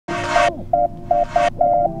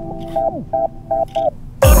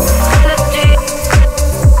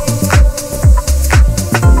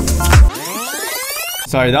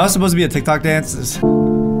Sorry, that was supposed to be a TikTok dance. It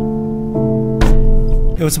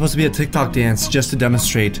was supposed to be a TikTok dance just to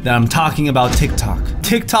demonstrate that I'm talking about TikTok.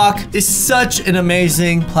 TikTok is such an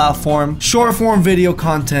amazing platform. Short form video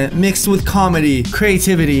content mixed with comedy,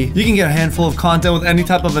 creativity. You can get a handful of content with any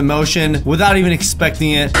type of emotion without even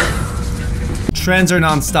expecting it. Trends are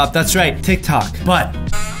non-stop. That's right, TikTok. But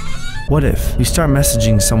what if you start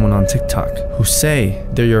messaging someone on TikTok who say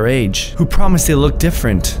they're your age, who promise they look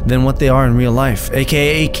different than what they are in real life,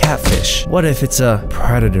 aka catfish? What if it's a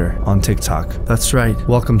predator on TikTok? That's right,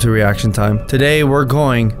 welcome to Reaction Time. Today we're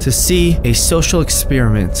going to see a social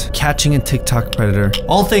experiment catching a TikTok predator.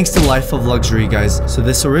 All thanks to Life of Luxury, guys. So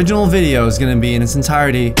this original video is gonna be in its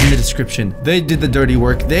entirety in the description. They did the dirty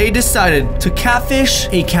work. They decided to catfish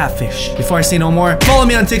a catfish. Before I say no more, follow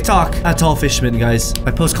me on TikTok at TallFishman, guys.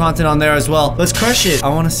 I post content on there as well. Let's crush it. I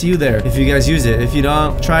want to see you there if you guys use it. If you don't,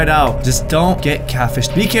 try it out. Just don't get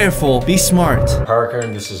catfished. Be careful. Be smart. Parker,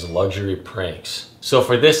 and this is Luxury Pranks. So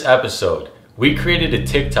for this episode, we created a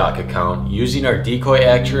TikTok account using our decoy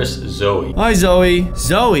actress, Zoe. Hi, Zoe.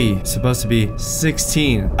 Zoe is supposed to be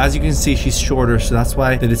 16. As you can see, she's shorter, so that's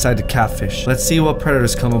why they decided to catfish. Let's see what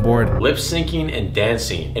predators come aboard. Lip syncing and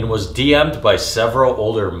dancing, and was DM'd by several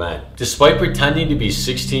older men. Despite pretending to be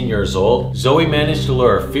 16 years old, Zoe managed to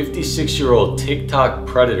lure a 56-year-old TikTok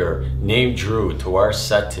predator named Drew to our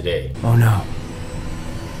set today. Oh no.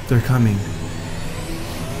 They're coming.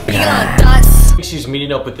 She's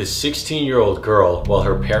meeting up with this 16-year-old girl while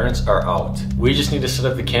her parents are out. We just need to set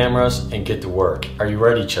up the cameras and get to work. Are you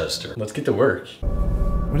ready, Chester? Let's get to work.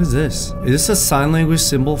 What is this? Is this a sign language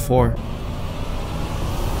symbol for...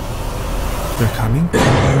 They're coming?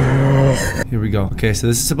 Here we go. Okay, so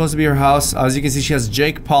this is supposed to be her house. As you can see, she has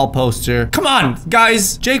Jake Paul poster. Come on,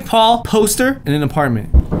 guys! Jake Paul poster in an apartment.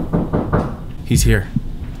 He's here.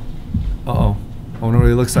 Uh-oh. I wonder what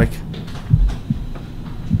he looks like.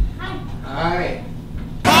 Hi.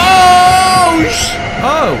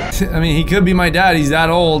 Oh! I mean, he could be my dad. He's that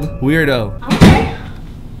old. Weirdo. Okay.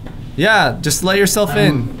 Yeah, just let yourself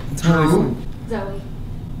in. It's Drew. Zoe.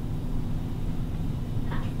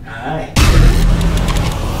 Hi.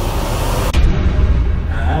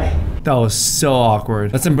 Hi. That was so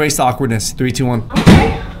awkward. Let's embrace the awkwardness. 3, 2, 1.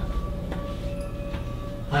 Okay.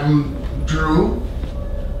 I'm Drew.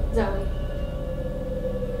 Zoe.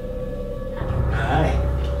 Hi.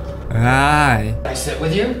 Hi. Can I sit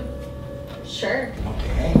with you? Sure.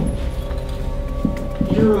 Okay.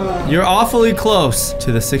 You're awfully close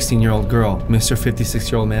to the 16-year-old girl, Mr.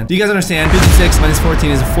 56-year-old man. Do you guys understand? 56 minus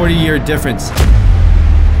 14 is a 40-year difference.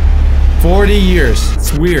 40 years.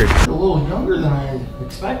 It's weird. You're a little younger than I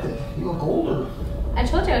expected. You look older. I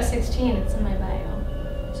told you I was 16. It's in my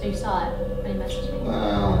bio. So you saw it when you messaged me.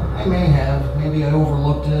 Well, I may have. Maybe I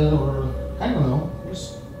overlooked it, or I don't know.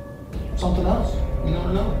 Just something else. You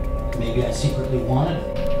never know. Maybe I secretly wanted it.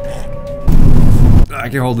 I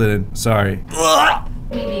can hold it in. Sorry.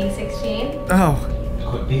 Me being 16? Oh.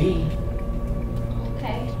 Could be.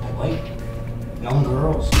 Okay. I like young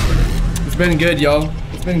girls. It's been good, yo.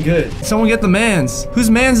 It's been good. Someone get the mans. Whose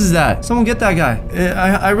mans is that? Someone get that guy.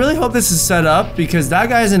 I really hope this is set up because that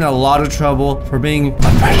guy's in a lot of trouble for being a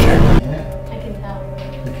predator. Yeah, I can tell.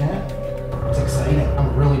 you can. It's exciting. I'm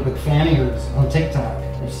a really big fan of yours on TikTok.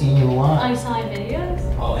 I've seen you a lot. Oh, you saw my videos?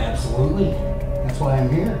 Oh, absolutely. That's why I'm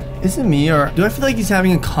here. Is it me or do I feel like he's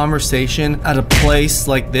having a conversation at a place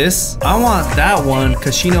like this? I want that one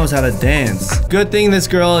because she knows how to dance. Good thing this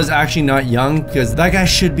girl is actually not young because that guy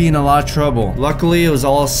should be in a lot of trouble. Luckily, it was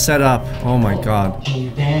all set up. Oh my god. When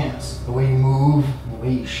you dance, the way you move, the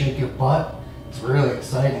way you shake your butt, it's really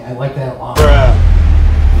exciting. I like that a lot. The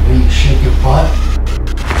way you shake your butt,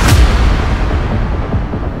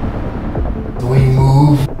 the way you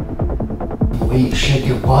move, the way you shake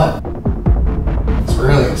your butt, it's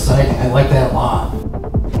really exciting. I like that a lot.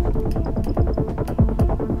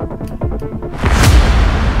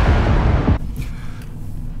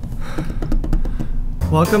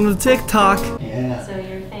 Welcome to TikTok. Yeah. So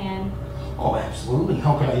you're a fan? Oh, absolutely.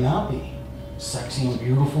 How could I not be? Sexy and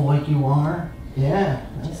beautiful like you are. Yeah,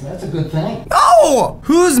 that's a good thing. Oh!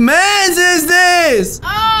 Whose mans is this?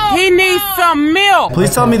 Oh, he needs some milk.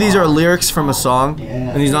 Please tell me these are lyrics from a song.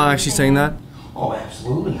 Yeah. And he's not actually saying that. Oh,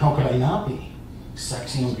 absolutely. How could I not be?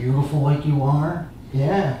 Sexy and beautiful like you are.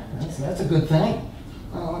 Yeah, that's a good thing.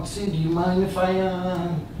 Let's see, do you mind if I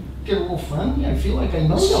get a little friendly? I feel like I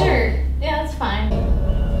know you. Sure. Yeah, that's fine.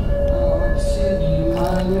 Let's see, do you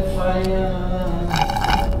mind if I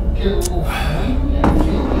get a little friendly? I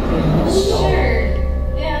feel like I know you. Sure.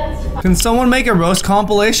 Yeah, that's fine. Can someone make a roast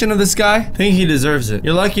compilation of this guy? I think he deserves it.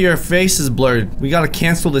 You're lucky your face is blurred. We gotta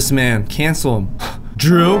cancel this man. Cancel him.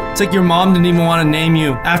 Drew? It's like your mom didn't even want to name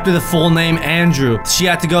you after the full name Andrew. She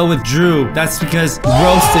had to go with Drew. That's because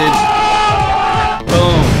roasted.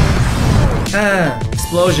 Boom.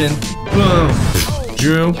 Explosion. Boom.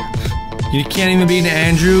 Drew. You can't even beat an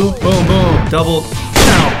Andrew. Boom, boom. Double.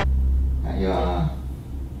 Ow.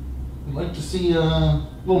 I'd like to see a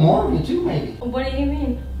little more of you too, maybe. What do you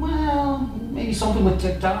mean? Well, maybe something with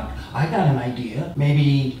TikTok. I got an idea.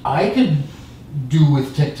 Maybe I could do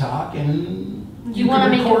with TikTok and You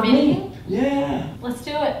want to make a video? Yeah. Let's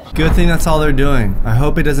do it. Good thing that's all they're doing. I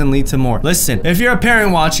hope it doesn't lead to more. Listen, if you're a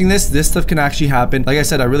parent watching this stuff can actually happen. Like I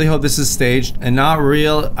said, I really hope this is staged and not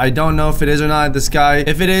real. I don't know if it is or not, this guy.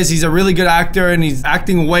 If it is, he's a really good actor and he's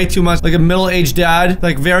acting way too much like a middle-aged dad,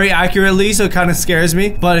 like very accurately, so it kind of scares me.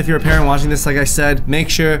 But if you're a parent watching this, like I said, make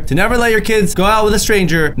sure to never let your kids go out with a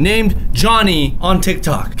stranger named Johnny on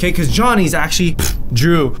TikTok, okay? Because Johnny's actually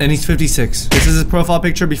Drew, and he's 56. This is his profile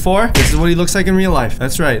picture before. This is what he looks like in real life.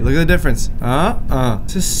 That's right. Look at the difference.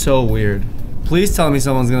 This is so weird. Please tell me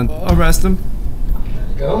someone's gonna arrest him.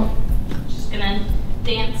 There you go. Just gonna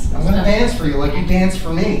dance. I'm gonna dance for you like you dance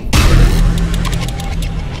for me.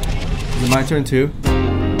 Is it my turn too?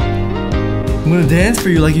 I'm gonna dance for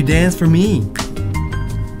you like you dance for me.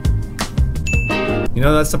 You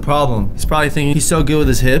know, that's the problem. He's probably thinking he's so good with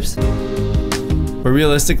his hips. But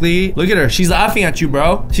realistically, look at her. She's laughing at you,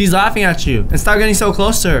 bro. She's laughing at you. And stop getting so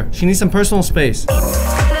close to her. She needs some personal space.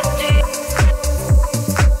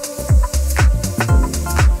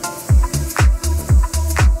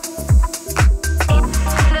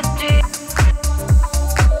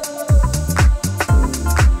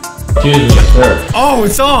 Excuse me, sir. Oh,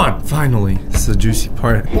 it's on! Finally. This is the juicy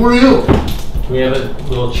part. Who are you? Can we have a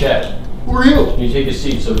little chat? Who are you? Can you take a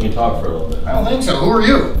seat so we can talk for a little bit? I don't think so. Who are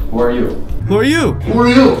you? Who are you? Who are you? Who are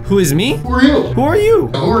you? Who is me? Who are you? Who are you?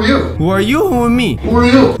 Who are you? Who are you? Who are me? Who are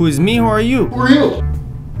you? Who is me? Who are you? Who are you?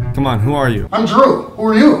 Come on, who are you? I'm Drew. Who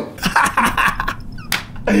are you?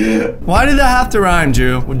 Why did that have to rhyme,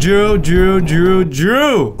 Drew?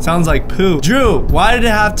 Drew. Sounds like poo. Drew, why did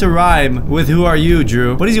it have to rhyme with who are you,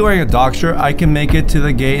 Drew? What is he wearing, a dog shirt? I can make it to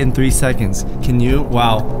the gate in 3 seconds. Can you?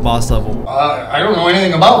 Wow, boss level. I don't know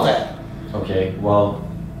anything about that. Okay, well,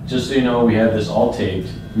 just so you know, we have this all taped.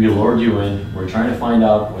 We lured you in. We're trying to find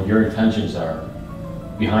out what your intentions are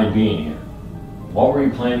behind being here. What were you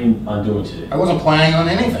planning on doing today? I wasn't planning on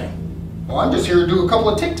anything. Well, I'm just here to do a couple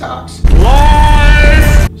of TikToks.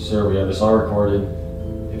 Sir, we have this all recorded.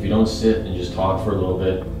 If you don't sit and just talk for a little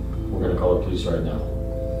bit, we're gonna call the police right now.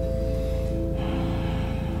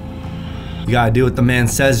 You gotta do what the man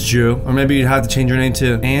says, Drew. Or maybe you'd have to change your name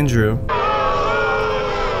to Andrew.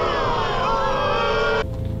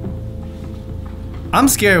 I'm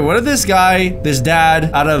scared. What if this guy, this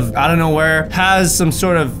dad, out of nowhere, has some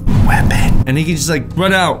sort of weapon and he can just like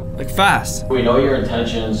run out like fast? We know your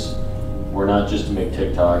intentions were not just to make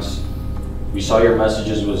TikToks. We saw your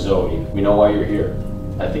messages with Zoe. We know why you're here.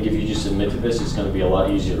 I think if you just admit to this, it's gonna be a lot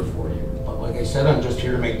easier for you. But like I said, I'm just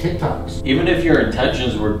here to make TikToks. Even if your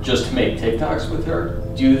intentions were just to make TikToks with her,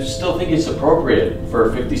 do you still think it's appropriate for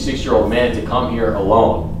a 56-year-old man to come here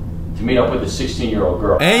alone to meet up with a 16-year-old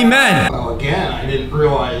girl? Amen. Well, again, I didn't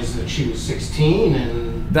realize that she was 16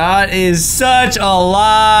 and... That is such a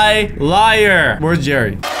lie. Liar. Where's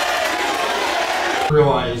Jerry?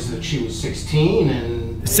 Realized that she was 16 and...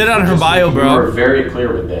 Sit on her bio, We were bro. very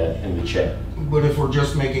clear with that in the chat. But if we're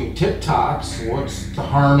just making TikToks, what's the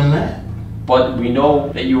harm in that? But we know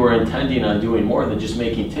that you were intending on doing more than just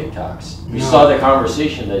making TikToks. We No. saw the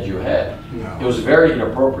conversation that you had. No. It was very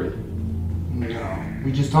inappropriate. No.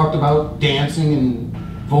 We just talked about dancing and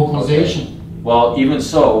vocalization. Well, even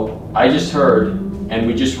so, I just heard, and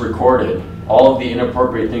we just recorded, all of the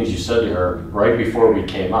inappropriate things you said to her right before we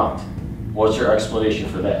came out. What's your explanation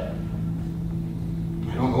for that?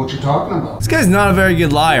 I don't know what you're talking about. This guy's not a very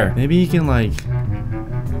good liar. Maybe he can like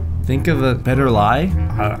think of a better lie?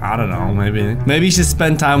 I don't know, maybe he should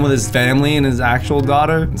spend time with his family and his actual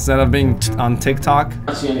daughter instead of being on TikTok. I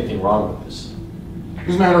don't see anything wrong with this.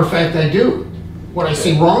 As a matter of fact, I do. What I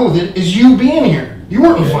see wrong with it is you being here. You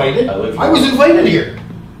weren't invited. I was invited here.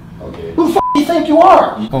 Okay. Who the f*** do you think you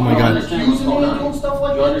are? Oh my god. Accusing me of doing stuff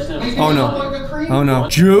like You that? understand? Making Oh me no. look like a creep? Oh no.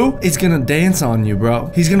 Drew is gonna dance on you,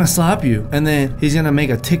 bro. He's gonna slap you and then he's gonna make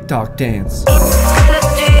a TikTok dance. Do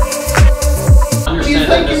you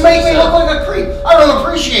think you make me look like a creep? I don't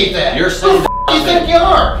appreciate that. You're Who saying the f*** do you think you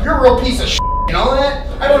are? You're a real piece of shit, you know that?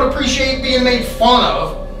 I don't appreciate being made fun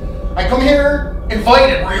of. I come here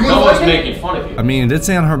invited. Were you No one's invited? making fun of you. I mean, it did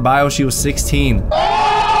say on her bio she was 16.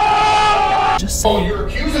 Just say you're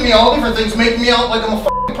accusing me of all different things, making me out like I'm a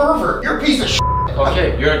f***ing pervert. You're a piece of shit.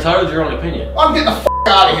 Okay, you're entitled to your own opinion. I'm getting the f***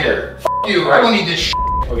 out of here. F*** you. I don't need this shit.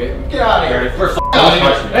 Okay. Get out of here. First, out of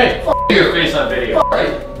here. hey, F*** get you. your face on video. F***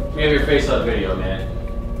 Right? We have your face on video, man.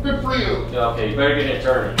 Good for you. Yeah, okay, you better get an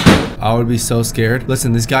attorney. I would be so scared.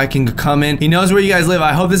 Listen, this guy can come in. He knows where you guys live.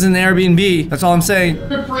 I hope this is an Airbnb. That's all I'm saying.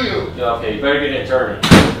 Good for you. Yeah, okay, you better get an attorney.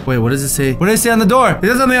 Wait, what does it say? What does it say on the door? It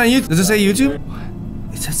says something on YouTube. Does it say YouTube?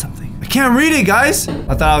 What? It says something. I can't read it, guys.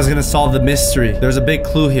 I thought I was gonna solve the mystery. There's a big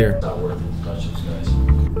clue here. Not worth it to touch those guys.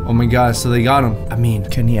 Oh my god, so they got him. I mean,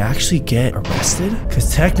 can he actually get arrested?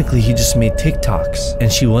 Because technically he just made TikToks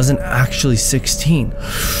and she wasn't actually 16.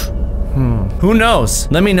 Who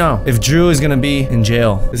knows? Let me know if Drew is gonna be in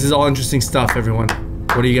jail. This is all interesting stuff, everyone.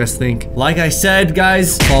 What do you guys think? Like I said,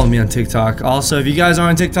 guys, follow me on TikTok. Also, if you guys are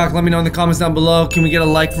on TikTok, let me know in the comments down below. Can we get a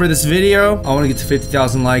like for this video? I want to get to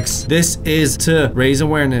 50,000 likes. This is to raise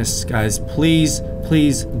awareness, guys. Please,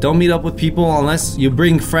 please don't meet up with people unless you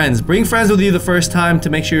bring friends. Bring friends with you the first time to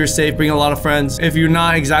make sure you're safe. Bring a lot of friends. If you're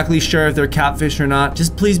not exactly sure if they're catfish or not,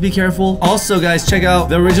 just please be careful. Also, guys, check out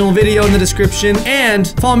the original video in the description and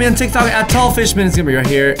follow me on TikTok at TallFishman. It's gonna be right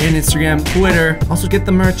here, and Instagram, Twitter. Also, get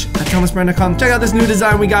the merch at thomasbrand.com. Check out this new design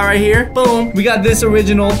we got right here. Boom. We got this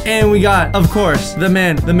original, and we got, of course, the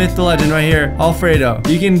man, the myth, the legend right here, Alfredo.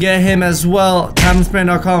 You can get him as well.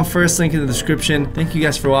 thomasbrand.com. First link in the description. Thank you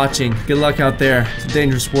guys for watching. Good luck out there. It's a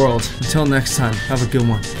dangerous world. Until next time, have a good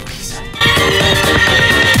one. Peace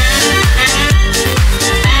out.